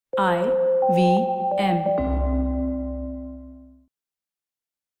IVM.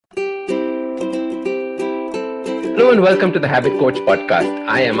 Hello and welcome to the Habit Coach podcast.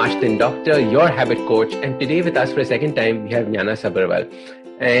 I am Ashton Doctor, your habit coach, and today with us for a second time we have Nyana Sabharwal.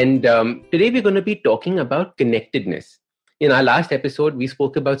 And today we're going to be talking about connectedness. In our last episode, we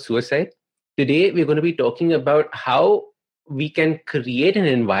spoke about suicide. Today we're going to be talking about how we can create an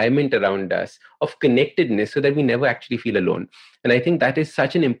environment around us of connectedness so that we never actually feel alone. And I think that is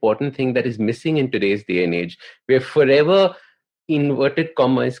such an important thing that is missing in today's day and age. We're forever inverted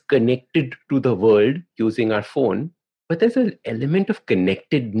commas connected to the world using our phone, but there's an element of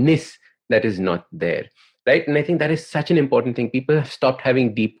connectedness that is not there, right? And I think that is such an important thing. People have stopped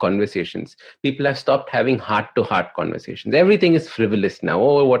having deep conversations. People have stopped having heart-to-heart conversations. Everything is frivolous now.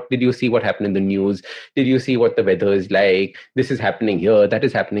 Oh, what did you see? What happened in the news? Did you see what the weather is like? This is happening here, that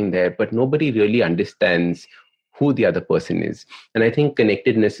is happening there, but nobody really understands who the other person is. And I think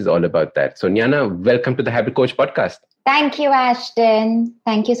connectedness is all about that. So Nyana, welcome to the Habit Coach podcast. Thank you, Ashton.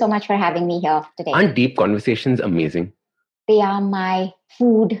 Thank you so much for having me here today. Aren't deep conversations amazing? They are my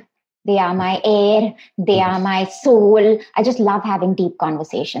food. They are my air. They are my soul. I just love having deep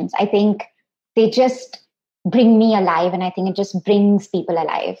conversations. I think they just bring me alive, and I think it just brings people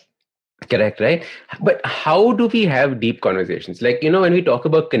alive. Correct, right? But how do we have deep conversations? Like, when we talk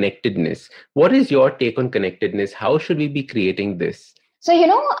about connectedness, what is your take on connectedness? How should we be creating this? So,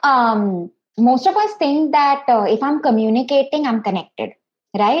 most of us think that if I'm communicating, I'm connected,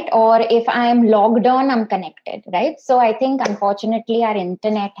 right? Or if I'm logged on, I'm connected, right? So I think, unfortunately, our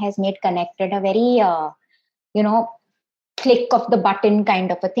internet has made connected a very, click of the button kind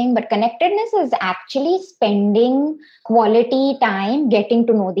of a thing. But connectedness is actually spending quality time getting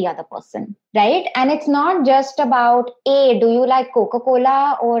to know the other person, right? And it's not just about, do you like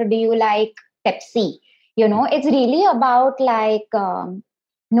Coca-Cola or do you like Pepsi? It's really about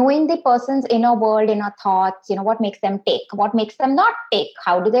knowing the person's inner world, inner thoughts, what makes them tick, what makes them not tick,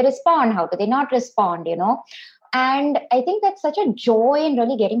 how do they respond, how do they not respond, And I think that's such a joy in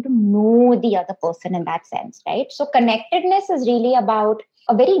really getting to know the other person in that sense, right? So connectedness is really about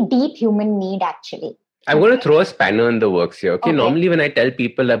a very deep human need, actually. I'm going to throw a spanner in the works here. Okay. Normally when I tell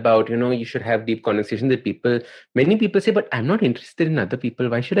people about, you should have deep conversations with many people say, but I'm not interested in other people.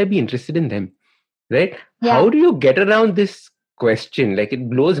 Why should I be interested in them? Right? Yeah. How do you get around this question? Like, it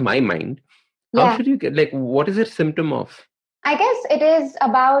blows my mind. How should you get, what is it a symptom of? I guess it is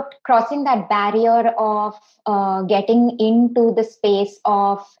about crossing that barrier of getting into the space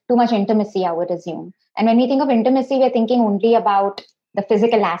of too much intimacy, I would assume. And when we think of intimacy, we're thinking only about the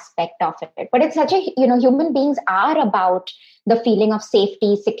physical aspect of it. But it's such a, human beings are about the feeling of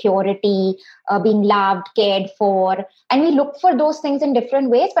safety, security, being loved, cared for. And we look for those things in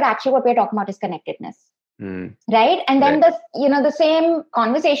different ways. But actually what we're talking about is connectedness. Right. And then the same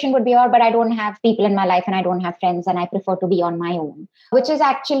conversation would be, but I don't have people in my life and I don't have friends and I prefer to be on my own, which is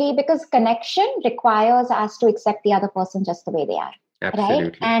actually because connection requires us to accept the other person just the way they are. Absolutely.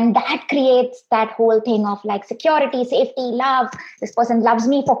 Right. And that creates that whole thing of like security, safety, love. This person loves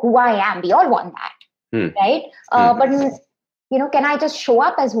me for who I am. We all want that. Right. But, can I just show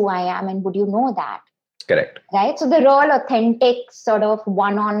up as who I am? And would you know that? Correct. Right. So the real authentic sort of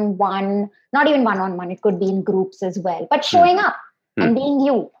one-on-one, not even one-on-one, it could be in groups as well, but showing up and being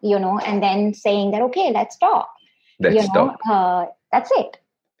you, and then saying that, okay, let's talk. Let's talk. That's it.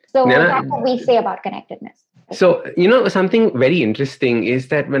 So that's what we say about connectedness. So, something very interesting is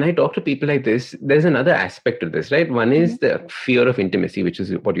that when I talk to people like this, there's another aspect of this, right? One is the fear of intimacy, which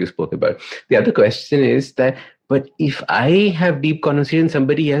is what you spoke about. The other question is that, but if I have deep conversation with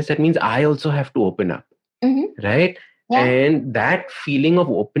somebody else, that means I also have to open up, right? Yeah. And that feeling of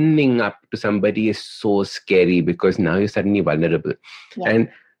opening up to somebody is so scary because now you're suddenly vulnerable. Yeah.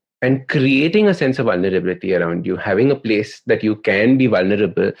 And creating a sense of vulnerability around you, having a place that you can be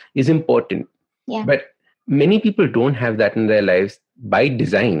vulnerable is important. Yeah. But many people don't have that in their lives by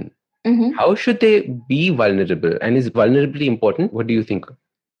design. How should they be vulnerable? And is vulnerability important? What do you think?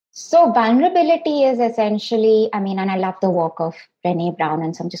 So vulnerability is essentially, and I love the work of Brené Brown,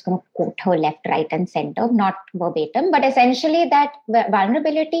 and so I'm just going to quote her left, right, and center, not verbatim, but essentially that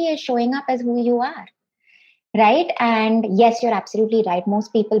vulnerability is showing up as who you are. Right. And yes, you're absolutely right.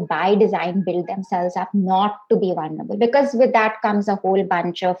 Most people by design build themselves up not to be vulnerable, because with that comes a whole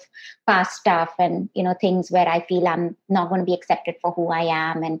bunch of past stuff and, things where I feel I'm not going to be accepted for who I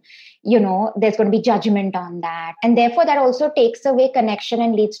am. And, there's going to be judgment on that. And therefore, that also takes away connection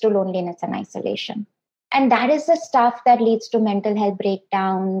and leads to loneliness and isolation. And that is the stuff that leads to mental health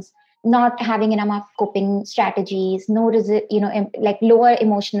breakdowns, not having enough coping strategies, lower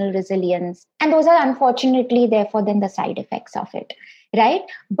emotional resilience. And those are unfortunately, therefore, then the side effects of it. right?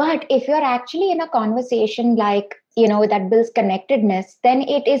 But if you're actually in a conversation like, that builds connectedness, then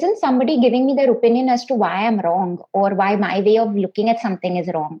it isn't somebody giving me their opinion as to why I'm wrong or why my way of looking at something is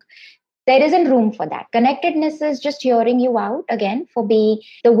wrong. There isn't room for that. Connectedness is just hearing you out again for the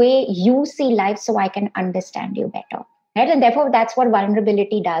way you see life, so I can understand you better. Right? And therefore, that's what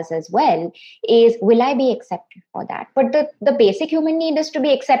vulnerability does as well, is will I be accepted for that? But the basic human need is to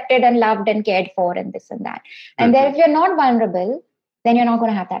be accepted and loved and cared for and this and that. And then if you're not vulnerable, then you're not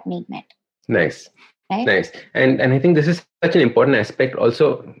going to have that need met. Nice. Right? Nice. And I think this is such an important aspect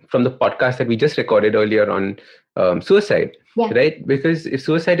also from the podcast that we just recorded earlier on suicide, right? Because if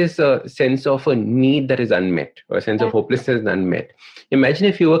suicide is a sense of a need that is unmet or a sense of hopelessness is unmet, imagine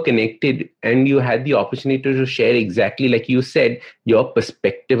if you were connected and you had the opportunity to share exactly like you said, your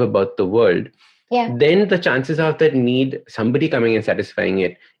perspective about the world. Then the chances of that need, somebody coming and satisfying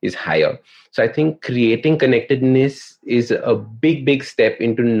it, is higher. So I think creating connectedness is a big step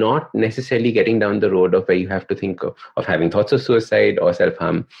into not necessarily getting down the road of where you have to think of having thoughts of suicide or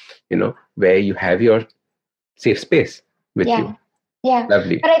self-harm, where you have your safe space with you. Yeah.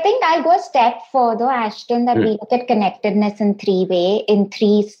 Lovely. But I think I'll go a step further, Ashton, that we look at connectedness in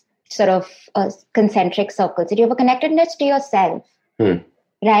three sort of concentric circles. You have a connectedness to yourself.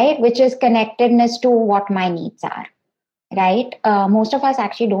 Right? Which is connectedness to what my needs are, right? Most of us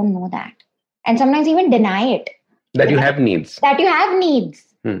actually don't know that. And sometimes even deny it. That you have needs.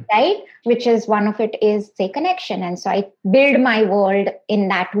 Right? Which is one of it is, say, connection. And so I build my world in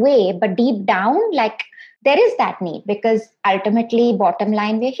that way. But deep down, like, there is that need because ultimately, bottom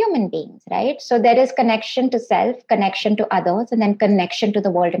line, we're human beings, right? So there is connection to self, connection to others, and then connection to the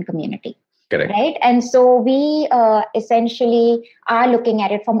world and community. Correct. Right. And so we essentially are looking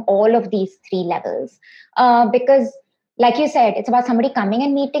at it from all of these three levels because, like you said, it's about somebody coming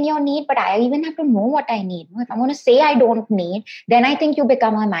and meeting your need, but I even have to know what I need. If I'm going to say I don't need, then I think you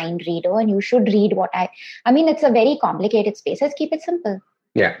become a mind reader and you should read what I mean, it's a very complicated space. Let's keep it simple.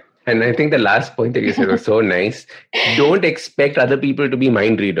 Yeah. And I think the last point that you said was so nice. Don't expect other people to be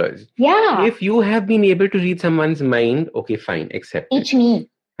mind readers. Yeah. If you have been able to read someone's mind, okay, fine, accept it. Teach me.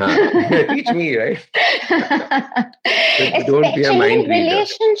 Teach me, right? Don't be a mind reader.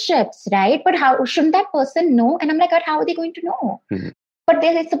 Relationships, right? But how shouldn't that person know? And I'm like, God, how are they going to know? But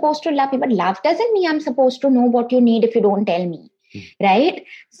they're supposed to love me. But love doesn't mean I'm supposed to know what you need if you don't tell me, right?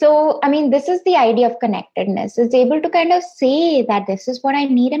 So, I mean, this is the idea of connectedness. It's able to kind of say that this is what I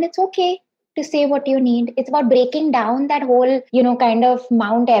need and it's okay to say what you need. It's about breaking down that whole, kind of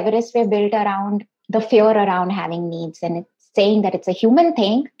Mount Everest we built around the fear around having needs. And it's saying that it's a human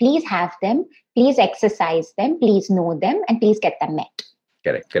thing. Please have them. Please exercise them. Please know them. And please get them met.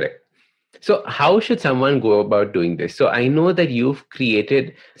 Correct. So how should someone go about doing this? So I know that you've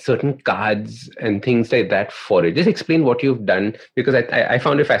created certain cards and things like that for it. Just explain what you've done, because I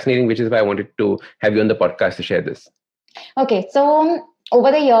found it fascinating, which is why I wanted to have you on the podcast to share this. Okay. So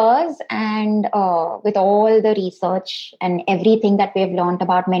over the years and with all the research and everything that we've learned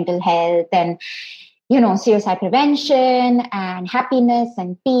about mental health and suicide prevention and happiness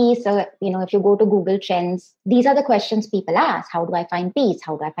and peace. So, if you go to Google Trends, these are the questions people ask. How do I find peace?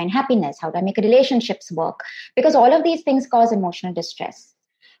 How do I find happiness? How do I make relationships work? Because all of these things cause emotional distress.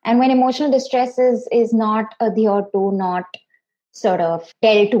 And when emotional distress is not adhered to, not sort of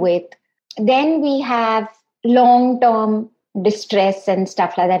dealt with, then we have long-term distress and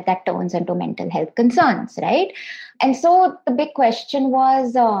stuff like that turns into mental health concerns, right? And so the big question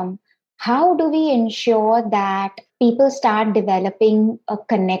was, how do we ensure that people start developing a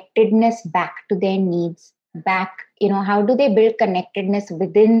connectedness back to their needs, how do they build connectedness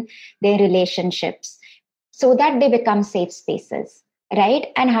within their relationships so that they become safe spaces, right?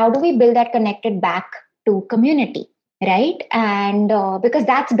 And how do we build that connected back to community, right? And because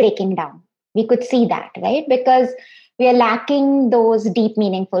that's breaking down. We could see that, right? Because we are lacking those deep,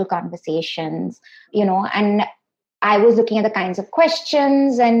 meaningful conversations, and I was looking at the kinds of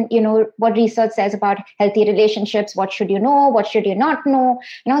questions and, what research says about healthy relationships. What should you know? What should you not know?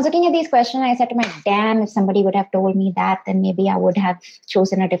 And I was looking at these questions and I said to myself, damn, if somebody would have told me that, then maybe I would have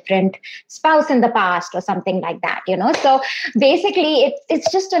chosen a different spouse in the past or something like that, So basically,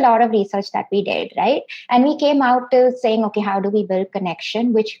 it's just a lot of research that we did, right? And we came out to saying, okay, how do we build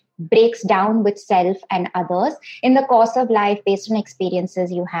connection, which breaks down with self and others in the course of life based on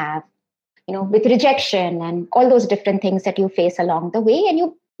experiences you have, with rejection and all those different things that you face along the way. And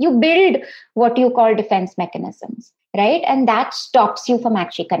you build what you call defense mechanisms, right? And that stops you from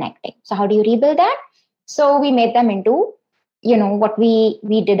actually connecting. So how do you rebuild that? So we made them into, what we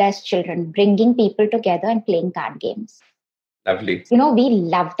did as children, bringing people together and playing card games. Lovely. We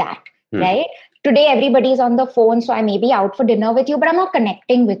love that, right? Today, everybody's on the phone, so I may be out for dinner with you, but I'm not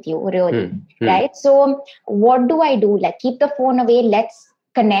connecting with you really, right? So what do I do? Like, keep the phone away. Let's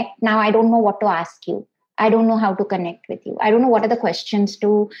connect. Now, I don't know what to ask you. I don't know how to connect with you. I don't know what are the questions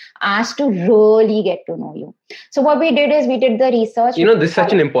to ask to really get to know you. So what we did is we did the research. This is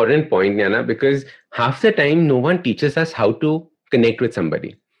such an important point, Nyana, because half the time no one teaches us how to connect with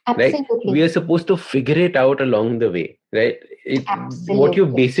somebody. Absolutely. Right? We are supposed to figure it out along the way, right? Absolutely. What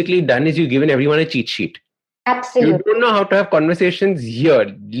you've basically done is you've given everyone a cheat sheet. Absolutely. You don't know how to have conversations here,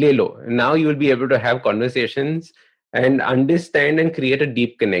 Lelo. Now you will be able to have conversations and understand and create a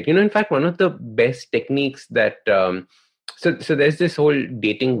deep connect. In fact, one of the best techniques that so there's this whole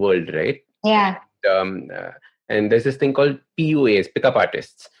dating world, right? Yeah. And there's this thing called PUAs, pickup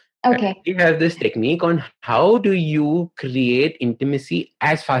artists. Okay. We have this technique on how do you create intimacy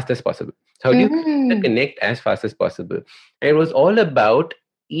as fast as possible. How do you connect as fast as possible? And it was all about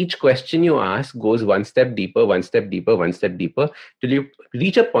each question you ask goes one step deeper, one step deeper, one step deeper, till you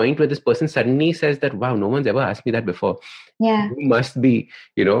reach a point where this person suddenly says that, wow, no one's ever asked me that before. Yeah. You must be,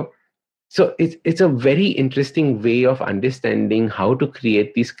 So it's a very interesting way of understanding how to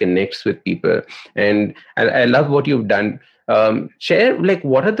create these connects with people. And I love what you've done. Share,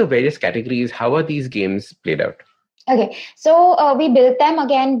 what are the various categories? How are these games played out? Okay. So we built them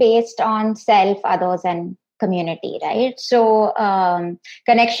again based on self, others, and community, right? So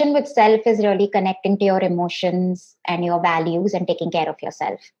connection with self is really connecting to your emotions and your values and taking care of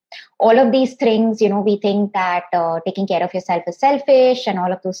yourself. All of these things, we think that taking care of yourself is selfish and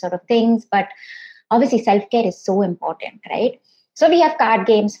all of those sort of things, but obviously self-care is so important, right? So we have card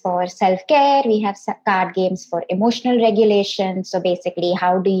games for self-care, we have card games for emotional regulation. So basically,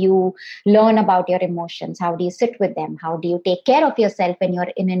 how do you learn about your emotions? How do you sit with them? How do you take care of yourself when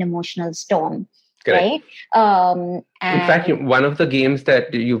you're in an emotional storm? Correct. Right? In fact, one of the games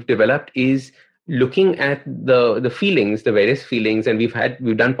that you've developed is looking at the feelings, the various feelings, and we've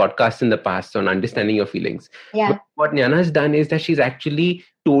done podcasts in the past on understanding your feelings. Yeah. But what Nyana has done is that she's actually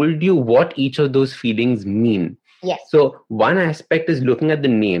told you what each of those feelings mean. Yes. So one aspect is looking at the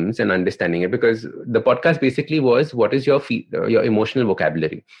names and understanding it, because the podcast basically was, what is your emotional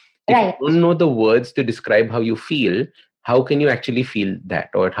vocabulary? If right. you don't know the words to describe how you feel, how can you actually feel that?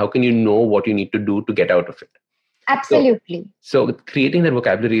 Or how can you know what you need to do to get out of it? Absolutely. So creating that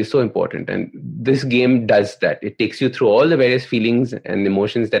vocabulary is so important. And this game does that. It takes you through all the various feelings and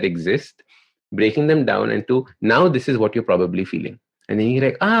emotions that exist, breaking them down into, now this is what you're probably feeling. And then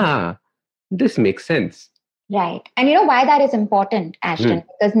you're like, this makes sense. Right. And you know why that is important, Ashton?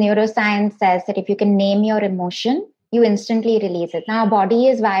 Because neuroscience says that if you can name your emotion, you instantly release it. Now, our body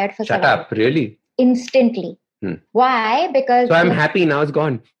is wired for survival. Shut up, really? Instantly. Why? Because... So I'm happy, now it's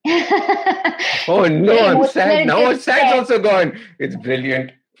gone. Oh no, I'm sad. Now it's sad, also gone. It's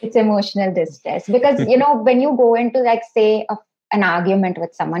brilliant. It's emotional distress. Because, when you go into, say, an argument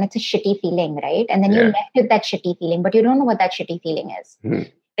with someone, it's a shitty feeling, right? And then you're left with that shitty feeling, but you don't know what that shitty feeling is.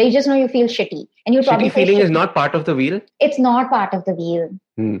 You just know you feel shitty. And you probably shitty feeling is not part of the wheel? It's not part of the wheel.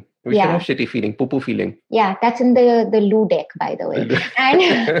 We should have shitty feeling, poo-poo feeling. Yeah, that's in the loo deck, by the way.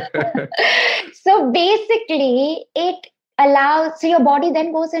 And so basically, it allows, so your body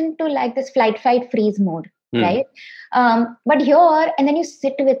then goes into this flight, fight, freeze mode, right? But here, and then you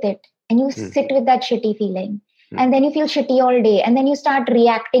sit with it, and you sit with that shitty feeling. And then you feel shitty all day. And then you start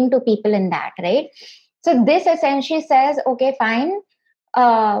reacting to people in that, right? So this essentially says, okay, fine.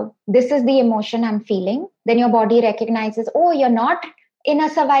 This is the emotion I'm feeling. Then your body recognizes, oh, you're not in a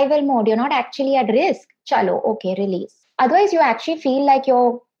survival mode. You're not actually at risk. Chalo, okay, release. Otherwise, you actually feel like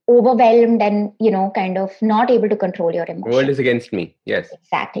you're overwhelmed and, kind of not able to control your emotions. The world is against me. Yes.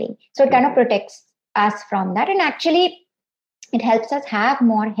 Exactly. So it kind of protects us from that. And actually, it helps us have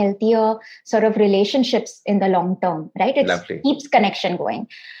more healthier sort of relationships in the long term, right? It keeps connection going.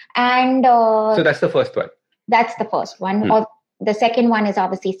 And so that's the first one. That's the first one. Or the second one is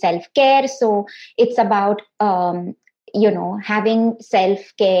obviously self-care. So it's about, having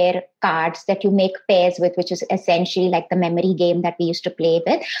self-care cards that you make pairs with, which is essentially like the memory game that we used to play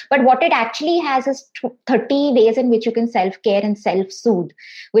with. But what it actually has is 30 ways in which you can self-care and self-soothe,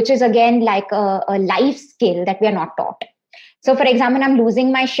 which is again like a life skill that we are not taught. So for example, I'm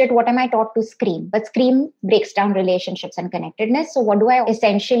losing my shit. What am I taught to scream? But scream breaks down relationships and connectedness. So what do I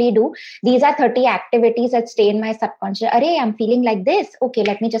essentially do? These are 30 activities that stay in my subconscious. Array, I'm feeling like this. Okay,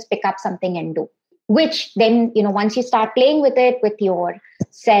 let me just pick up something and do. Which then, once you start playing with it with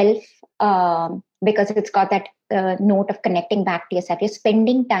yourself, because it's got that note of connecting back to yourself, you're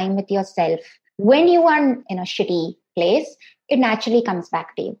spending time with yourself. When you are in a shitty place, it naturally comes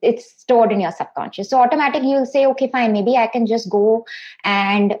back to you. It's stored in your subconscious. So automatically you'll say, okay, fine, maybe I can just go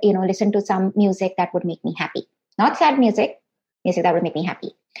and, listen to some music that would make me happy. Not sad music that would make me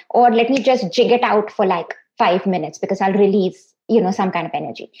happy. Or let me just jig it out for like 5 minutes because I'll release, some kind of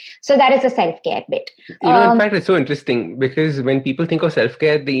energy. So that is a self-care bit. In fact, it's so interesting because when people think of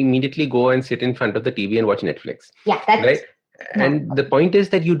self-care, they immediately go and sit in front of the TV and watch Netflix. Yeah, that's right. And the point is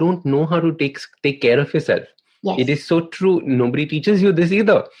that you don't know how to take care of yourself. Yes. It is so true. Nobody teaches you this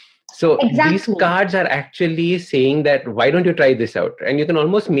either. So these cards are actually saying that, why don't you try this out? And you can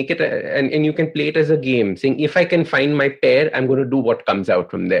almost make it, and you can play it as a game, saying, if I can find my pair, I'm going to do what comes out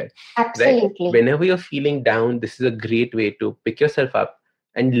from there. Absolutely. Right? Whenever you're feeling down, this is a great way to pick yourself up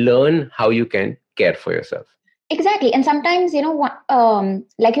and learn how you can care for yourself. Exactly. And sometimes,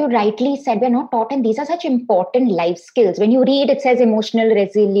 like you rightly said, we're not taught, and these are such important life skills. When you read, it says emotional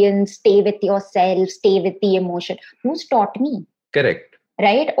resilience, stay with yourself, stay with the emotion. Who's taught me? Correct.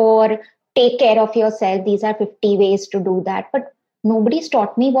 Right? Or take care of yourself. These are 50 ways to do that. But nobody's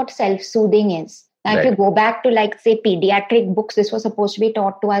taught me what self-soothing is. Now, if you go back to, like, say, pediatric books, this was supposed to be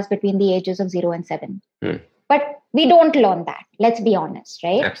taught to us between the ages of 0 and 7. But we don't learn that. Let's be honest,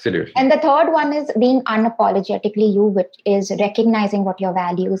 right? Absolutely. And the third one is being unapologetically you, which is recognizing what your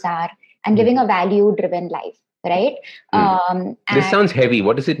values are and living a value-driven life, right? This sounds heavy.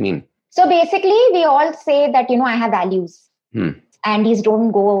 What does it mean? So basically, we all say that, I have values. And these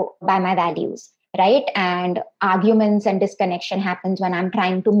don't go by my values, right? And arguments and disconnection happens when I'm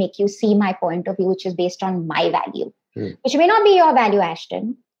trying to make you see my point of view, which is based on my value, which may not be your value,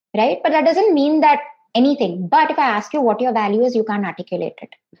 Ashton, right? But that doesn't mean that anything. But if I ask you what your value is, you can't articulate it.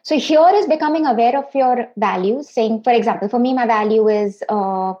 So here is becoming aware of your values, saying, for example, for me, my value is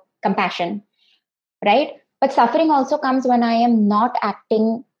compassion, right? But suffering also comes when I am not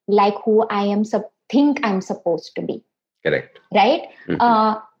acting like who I think I'm supposed to be. Correct. Right?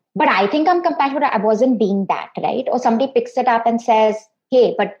 But I think I'm compassionate, but I wasn't being that, right? Or somebody picks it up and says,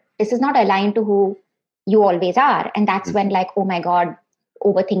 hey, but this is not aligned to who you always are. And that's when, like, oh my God,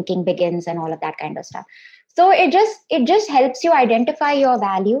 overthinking begins and all of that kind of stuff. So it just helps you identify your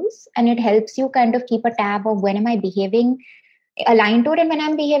values, and it helps you kind of keep a tab of when am I behaving aligned to it and when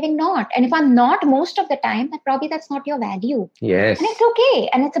I'm behaving not. And if I'm not most of the time, then probably that's not your value. Yes. And it's okay.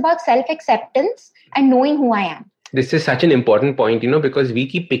 And it's about self-acceptance and knowing who I am. This is such an important point, because we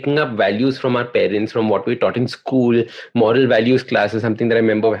keep picking up values from our parents, from what we taught in school. Moral values class is something that I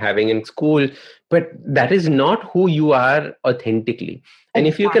remember having in school. But that is not who you are authentically. And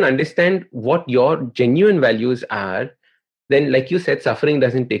if you can understand what your genuine values are, then, like you said, suffering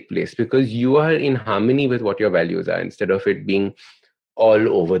doesn't take place because you are in harmony with what your values are instead of it being all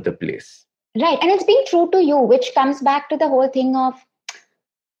over the place. Right. And it's being true to you, which comes back to the whole thing of,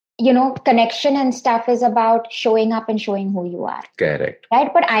 connection and stuff is about showing up and showing who you are. Correct.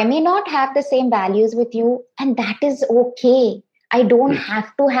 Right. But I may not have the same values with you, and that is okay. I don't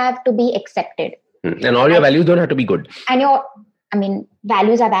have to be accepted. And all your values don't have to be good. And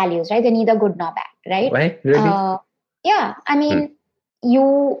values are values, right? They're neither good nor bad, right? Right. Really? Yeah.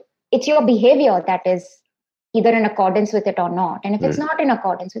 It's your behavior that is either in accordance with it or not. And if it's not in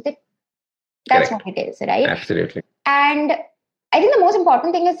accordance with it, that's Correct. what it is, right? Absolutely. And I think the most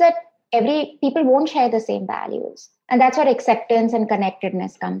important thing is that people won't share the same values. And that's where acceptance and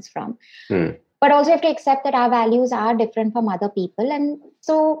connectedness comes from. But also you have to accept that our values are different from other people. And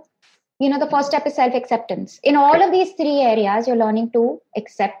so, the first step is self-acceptance. In all of these three areas, you're learning to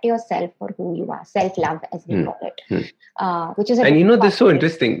accept yourself for who you are. Self-love, as we call it. Which is this is so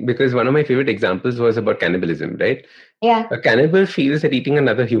interesting because one of my favorite examples was about cannibalism, right? Yeah. A cannibal feels that eating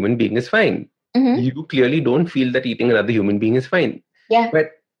another human being is fine. You clearly don't feel that eating another human being is fine. Yeah.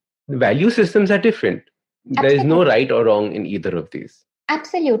 But value systems are different. Absolutely. There is no right or wrong in either of these.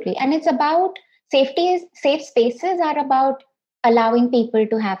 Absolutely. And it's about safe spaces are about allowing people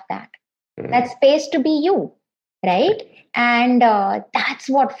to have that space to be you, right? And that's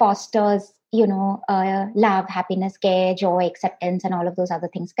what fosters, love, happiness, care, joy, acceptance, and all of those other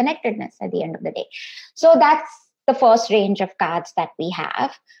things, connectedness at the end of the day. So that's the first range of cards that we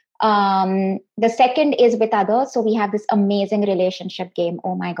have. The second is with others. So we have this amazing relationship game.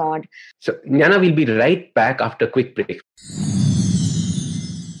 Oh my God. So Nyana, we'll be right back after a quick break.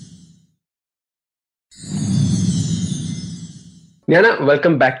 Nyana,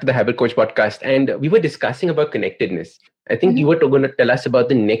 welcome back to the Habit Coach podcast. And we were discussing about connectedness. I think you were going to tell us about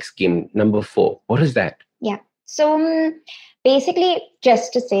the next game, number 4. What is that? Yeah. So basically,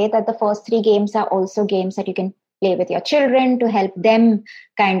 just to say that the first 3 games are also games that you can play with your children to help them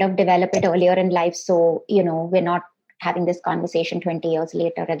kind of develop it earlier in life. So, we're not having this conversation 20 years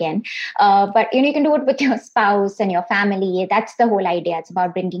later again. But you can do it with your spouse and your family. That's the whole idea. It's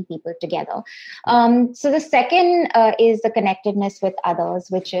about bringing people together. So the second is the connectedness with others,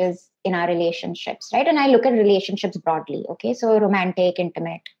 which is in our relationships, right? And I look at relationships broadly. Okay, so romantic,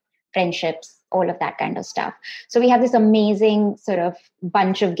 intimate, friendships, all of that kind of stuff. So we have this amazing sort of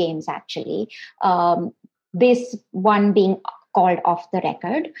bunch of games actually. This one being called Off the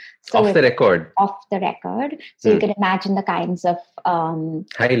Record. So off the record. Off the record. So you can imagine the kinds of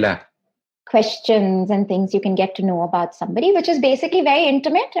questions and things you can get to know about somebody, which is basically very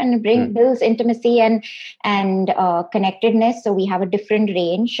intimate and builds intimacy and connectedness. So we have a different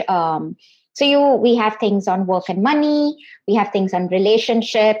range. We have things on work and money. We have things on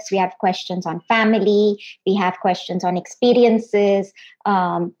relationships. We have questions on family. We have questions on experiences,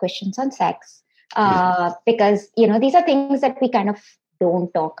 questions on sex. Because, these are things that we kind of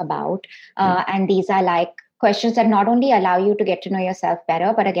don't talk about. And these are like questions that not only allow you to get to know yourself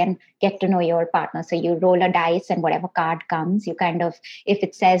better, but again, get to know your partner. So you roll a dice and whatever card comes, you kind of, if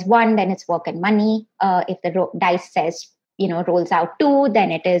it says 1, then it's work and money. If the dice says, rolls out 2,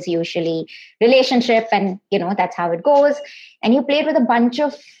 then it is usually relationship. And, that's how it goes. And you play it with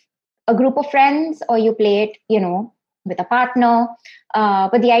a group of friends, or you play it, with a partner.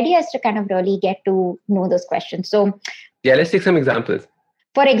 But the idea is to kind of really get to know those questions. So yeah, let's take some examples.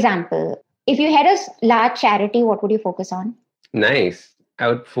 For example, if you had a large charity, what would you focus on? Nice. I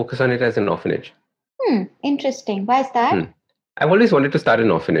would focus on it as an orphanage. Interesting. Why is that? I've always wanted to start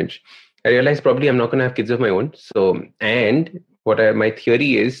an orphanage. I realized probably I'm not going to have kids of my own. So, and my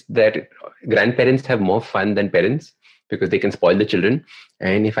theory is that grandparents have more fun than parents because they can spoil the children.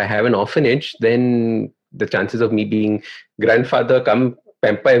 And if I have an orphanage, then the chances of me being grandfather, come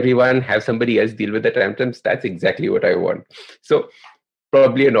pamper everyone, have somebody else deal with the tantrums, that's exactly what I want. So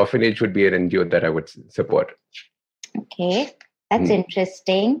probably an orphanage would be an NGO that I would support. Okay, that's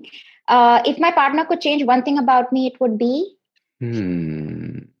interesting. If my partner could change one thing about me, it would be?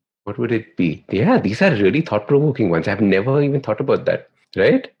 What would it be? Yeah, these are really thought-provoking ones. I've never even thought about that,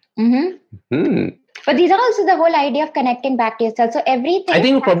 right? But these are also the whole idea of connecting back to yourself. So everything. I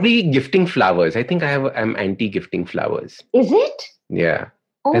think probably gifting flowers. I think I'm anti-gifting flowers. Is it? Yeah.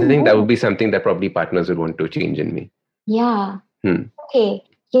 I think that would be something that probably partners would want to change in me. Yeah. Okay.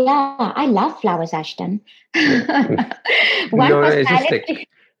 Yeah, I love flowers, Ashton. I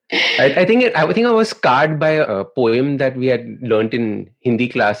think I was scarred by a poem that we had learnt in Hindi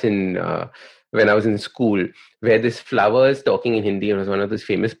class when I was in school, where this flowers talking in Hindi, it was one of those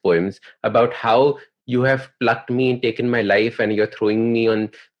famous poems about how you have plucked me and taken my life and you're throwing me on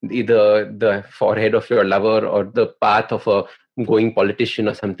either the forehead of your lover or the path of a going politician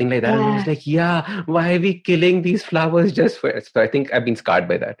or something like that. And I was like, why are we killing these flowers just for it? So I think I've been scarred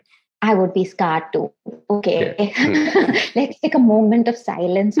by that. I would be scarred too. Okay. Let's take a moment of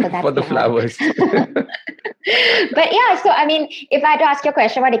silence for that. For the flowers. But yeah, so I mean, if I had to ask you a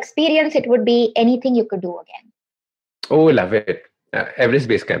question about experience, it would be anything you could do again. Oh, love it. Everest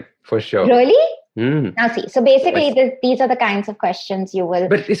Base Camp, for sure. Really? Now see, so basically these are the kinds of questions you will...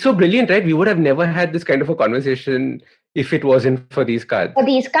 But it's so brilliant, right? We would have never had this kind of a conversation if it wasn't for these cards. For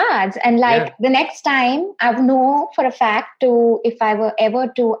these cards. And the next time, I know for a fact if I were ever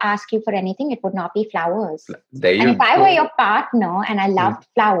to ask you for anything, it would not be flowers. If I were your partner and I loved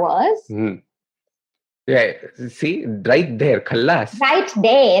flowers... Yeah, see, right there, khalas. Right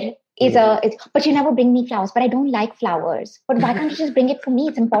there is but you never bring me flowers, but I don't like flowers. But why can't you just bring it for me?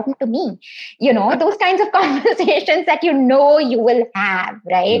 It's important to me. Those kinds of conversations that you will have,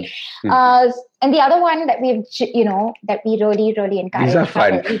 right? And the other one that that we really, really encourage These are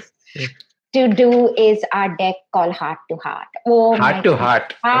fun. to do is our deck called Heart to Heart. Oh, Heart to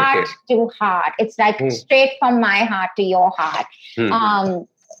Heart. Heart to Heart. It's like straight from my heart to your heart.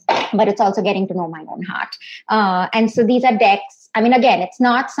 But it's also getting to know my own heart. And so these are decks. I mean, again, it's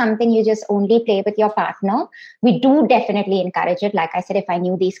not something you just only play with your partner. We do definitely encourage it. Like I said, if I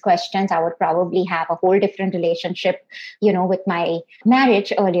knew these questions, I would probably have a whole different relationship, with my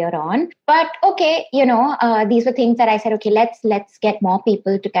marriage earlier on. But okay, these were things that I said, okay, let's get more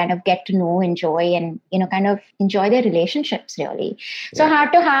people to kind of get to know, enjoy, and, kind of enjoy their relationships really. So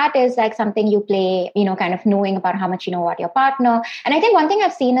Heart to Heart is like something you play, kind of knowing about how much you know about your partner. And I think one thing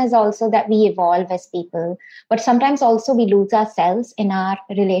I've seen is also that we evolve as people, but sometimes also we lose ourselves in our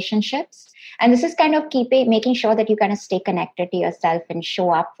relationships. And this is kind of making sure that you kind of stay connected to yourself and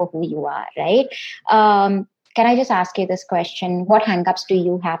show up for who you are, right? Can I just ask you this question? What hang-ups do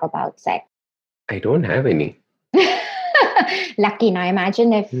you have about sex? I don't have any. Lucky. Now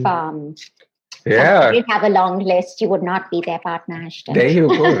imagine if Someone Yeah. did have a long list, you would not be their partner, Ashton. There you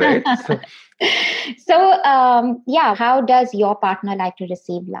go, right? So, how does your partner like to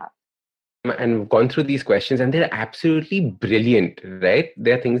receive love? And gone through these questions, and they're absolutely brilliant, right?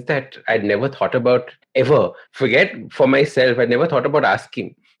 They're things that I'd never thought about ever. Forget for myself, I'd never thought about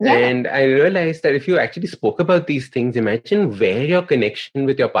asking. Yeah. And I realized that if you actually spoke about these things, imagine where your connection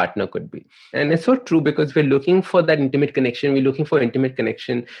with your partner could be. And it's so true, because we're looking for that intimate connection. We're looking for intimate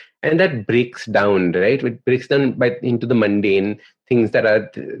connection, and that breaks down, right? It breaks down into the mundane things that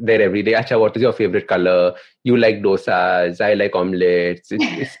are there every day. Acha, what is your favorite color? You like dosas, I like omelets.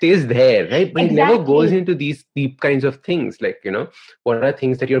 It stays there, right? But it never goes into these deep kinds of things, like, what are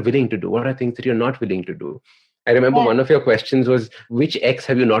things that you're willing to do? What are things that you're not willing to do? I remember one of your questions was, which ex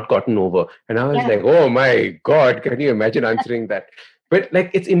have you not gotten over? And I was like, oh my God, can you imagine answering that? But like,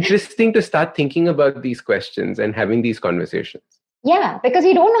 it's interesting to start thinking about these questions and having these conversations. Yeah, because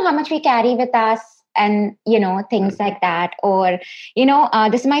we don't know how much we carry with us, and things like that. Or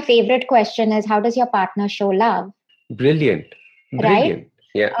this is my favorite question: is how does your partner show love? Brilliant. Right?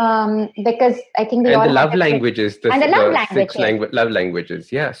 Yeah. Because I think we and all the love languages, the love six languages. love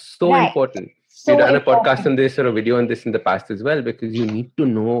languages. Yeah, so important. So We've done a important. podcast on this or a video on this in the past as well, because you need to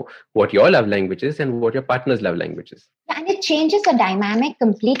know what your love language is and what your partner's love language is. And it changes the dynamic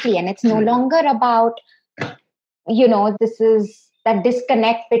completely. And it's no longer about, this is that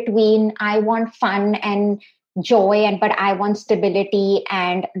disconnect between I want fun and joy, but I want stability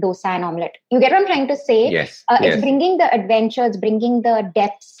and dosa and omelette. You get what I'm trying to say? Yes. It's bringing the adventure, it's bringing the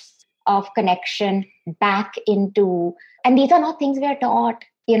depths of connection back into, and these are not things we are taught.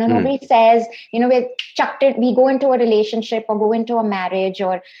 Nobody says, we're chucked it, we go into a relationship or go into a marriage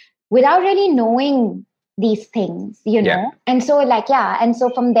or without really knowing these things, and so and so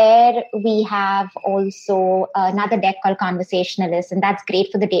from there we have also another deck called conversationalist, and that's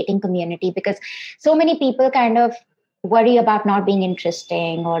great for the dating community, because so many people kind of worry about not being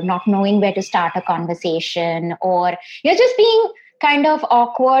interesting or not knowing where to start a conversation, or just being kind of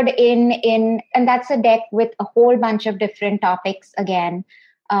awkward in and that's a deck with a whole bunch of different topics again,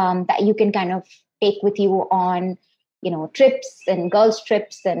 that you can kind of take with you on trips and girls'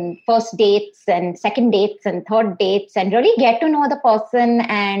 trips and first dates and second dates and third dates, and really get to know the person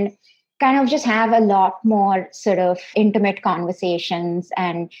and kind of just have a lot more sort of intimate conversations.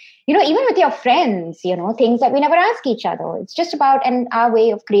 And, even with your friends, things that we never ask each other. It's just about our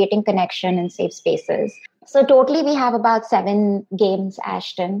way of creating connection in safe spaces. So totally we have about 7 games,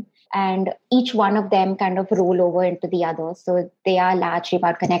 Ashton. And each one of them kind of roll over into the other. So they are largely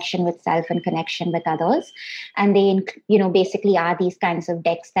about connection with self and connection with others. And they, basically are these kinds of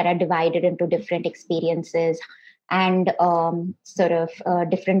decks that are divided into different experiences and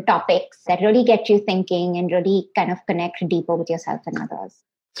different topics that really get you thinking and really kind of connect deeper with yourself and others.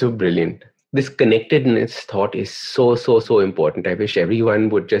 So brilliant. This connectedness thought is so important. I wish everyone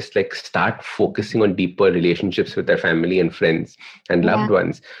would just start focusing on deeper relationships with their family and friends and loved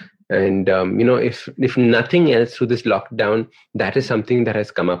ones. And, if nothing else through this lockdown, that is something that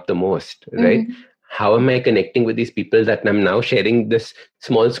has come up the most, right? Mm-hmm. How am I connecting with these people that I'm now sharing this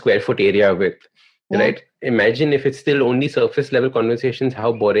small square foot area with, right? Imagine if it's still only surface level conversations,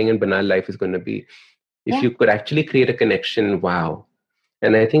 how boring and banal life is going to be. If you could actually create a connection, wow.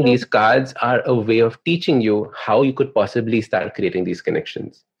 And I think these cards are a way of teaching you how you could possibly start creating these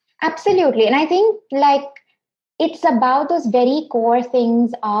connections. Absolutely. And I think it's about those very core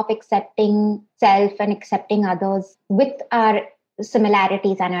things of accepting self and accepting others with our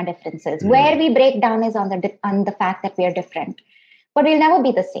similarities and our differences. Where we break down is on the fact that we are different, but we'll never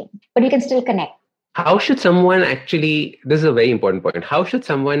be the same, but we can still connect. How should someone actually, this is a very important point, how should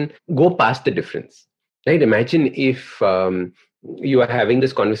someone go past the difference? Right? Imagine if you are having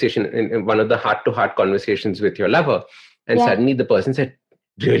this conversation in one of the heart-to-heart conversations with your lover, and suddenly the person said,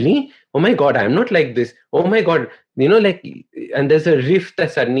 really? Oh my God, I'm not like this. Oh my God, and there's a rift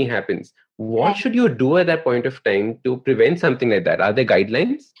that suddenly happens. What should you do at that point of time to prevent something like that? Are there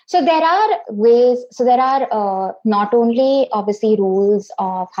guidelines? So there are ways. So there are not only obviously rules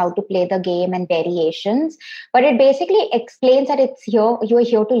of how to play the game and variations, but it basically explains that you are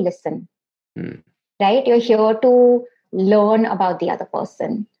here to listen, right? You're here to learn about the other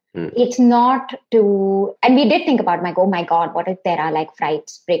person. It's not to, and we did think about oh my God, what if there are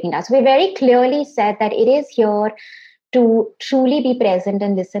fights breaking down? So we very clearly said that it is here to truly be present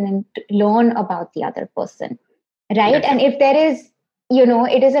and listen and learn about the other person, right? Yes. And if there is,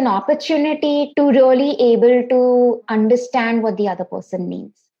 it is an opportunity to really able to understand what the other person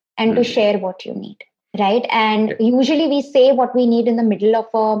needs and to share what you need, right? And usually we say what we need in the middle of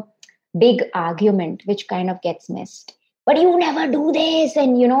a big argument, which kind of gets missed. But you never do this,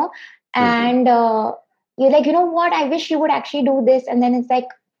 and And you're like, you know what, I wish you would actually do this. And then it's like,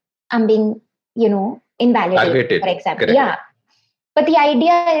 I'm being, invalidated, Targeted. for example. Correct. Yeah. But the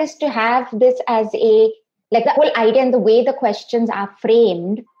idea is to have this as like the whole idea and the way the questions are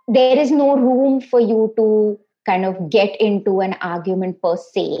framed, there is no room for you to kind of get into an argument per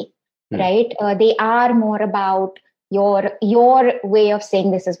se, right? They are more about your way of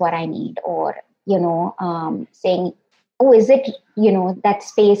saying this is what I need, or, saying, oh, is it, that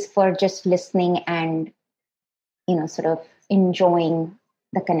space for just listening and, sort of enjoying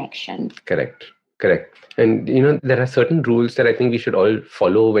the connection. Correct. And, there are certain rules that I think we should all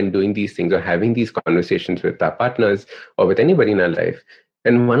follow when doing these things or having these conversations with our partners or with anybody in our life.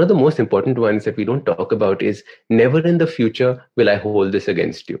 And one of the most important ones that we don't talk about is never in the future will I hold this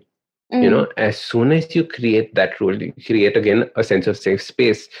against you. As soon as you create that rule, you create again a sense of safe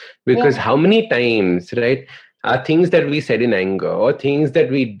space. Because how many times, right, are things that we said in anger or things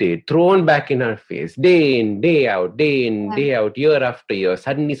that we did thrown back in our face day in, day out, day out, year after year,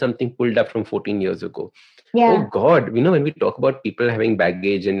 suddenly something pulled up from 14 years ago. Oh God, when we talk about people having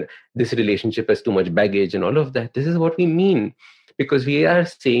baggage and this relationship has too much baggage and all of that, this is what we mean. Because we are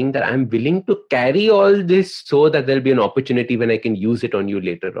saying that I'm willing to carry all this so that there'll be an opportunity when I can use it on you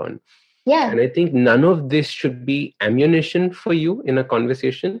later on. Yeah. And I think none of this should be ammunition for you in a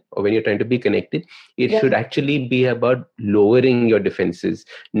conversation or when you're trying to be connected. It should actually be about lowering your defenses,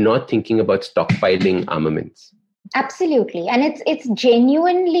 not thinking about stockpiling armaments. Absolutely. And it's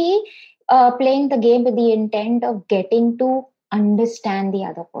genuinely playing the game with the intent of getting to understand the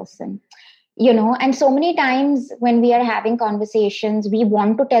other person. And so many times when we are having conversations, we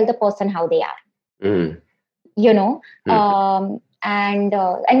want to tell the person how they are. And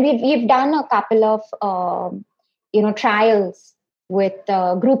we've done a couple of trials with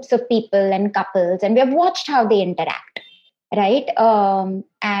groups of people and couples, and we have watched how they interact, right?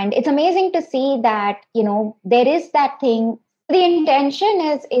 And it's amazing to see that there is that thing. The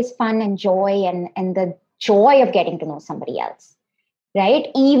intention is fun and joy, and the joy of getting to know somebody else, right?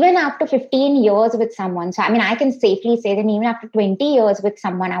 Even after 15 years with someone. So, I can safely say that even after 20 years with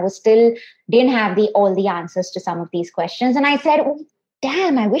someone, I was still didn't have all the answers to some of these questions. And I said, oh,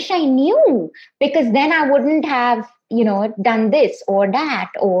 damn, I wish I knew, because then I wouldn't have, done this or that,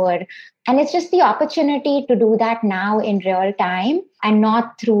 and it's just the opportunity to do that now in real time and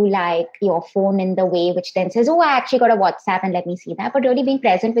not through like your phone in the way, which then says, oh, I actually got a WhatsApp and let me see that, but really being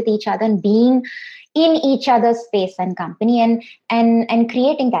present with each other and being in each other's space and company and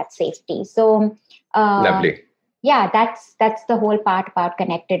creating that safety. So lovely. Yeah, that's the whole part about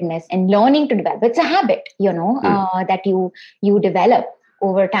connectedness and learning to develop. It's a habit, that you develop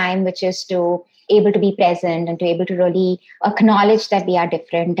over time, which is to able to be present and to able to really acknowledge that we are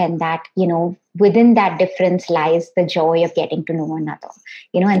different, and that within that difference lies the joy of getting to know another,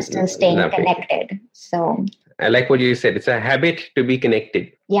 and still staying connected. So I like what you said. It's a habit to be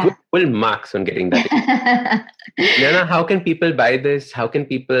connected. Yeah. Full marks on getting that. Nyana, how can people buy this? How can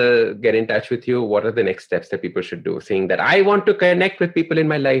people get in touch with you? What are the next steps that people should do? Saying that I want to connect with people in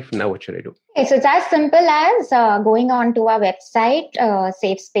my life. Now, what should I do? Okay, so it's as simple as going on to our website,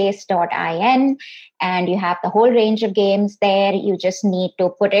 safespace.in, and you have the whole range of games there. You just need to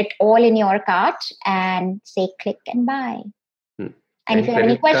put it all in your cart and say click and buy. And if you have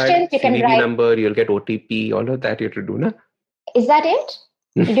any questions, you can write. Number, you'll get OTP, all of that you have to do, na? Is that it?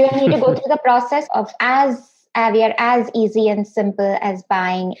 Do you need to go through the process of we are as easy and simple as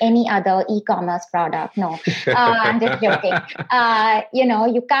buying any other e-commerce product? No, I'm just joking.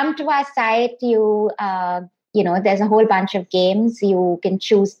 You come to our site, there's a whole bunch of games. You can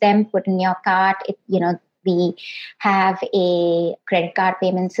choose them, put in your cart. We have a credit card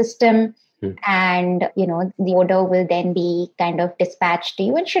payment system. And the order will then be kind of dispatched to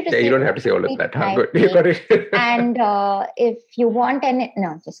you, and should you don't have to say all of that. Good. You got it. And if you want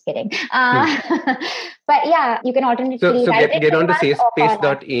no, just kidding. But yeah, you can alternatively so get on to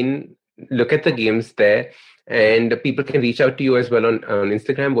safespace.in, look at the games there, and people can reach out to you as well on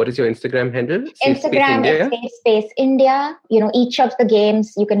Instagram. What is your Instagram handle? Instagram is SafeSpace India. Each of the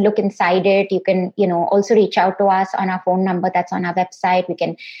games, you can look inside it. You can, also reach out to us on our phone number that's on our website. We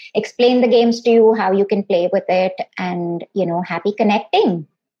can explain the games to you, how you can play with it, and, happy connecting.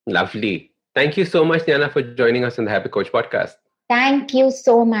 Lovely. Thank you so much, Nyana, for joining us on the Happy Coach podcast. Thank you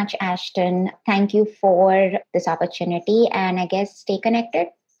so much, Ashton. Thank you for this opportunity. And I guess stay connected.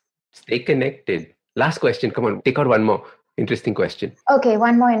 Stay connected. Last question. Come on, take out one more interesting question. Okay,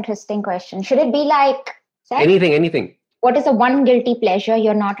 one more interesting question. Should it be like sex? Anything. What is the one guilty pleasure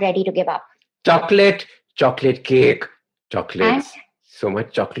you're not ready to give up? Chocolate cake, chocolates. So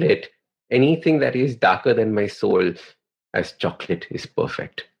much chocolate. Anything that is darker than my soul as chocolate is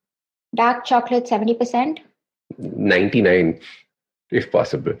perfect. Dark chocolate, 70%? 99, if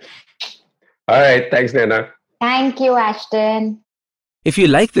possible. All right. Thanks, Nyana. Thank you, Ashton. If you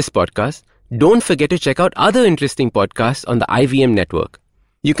like this podcast, don't forget to check out other interesting podcasts on the IVM network.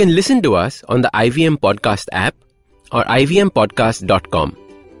 You can listen to us on the IVM Podcast app or ivmpodcast.com.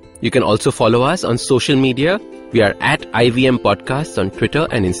 You can also follow us on social media. We are at IVM Podcasts on Twitter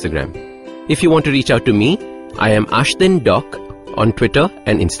and Instagram. If you want to reach out to me, I am Ashton Doc on Twitter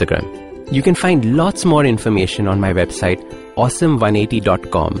and Instagram. You can find lots more information on my website,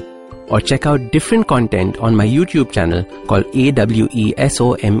 awesome180.com, or check out different content on my YouTube channel called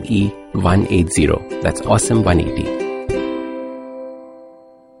AWESOME180. That's Awesome 180.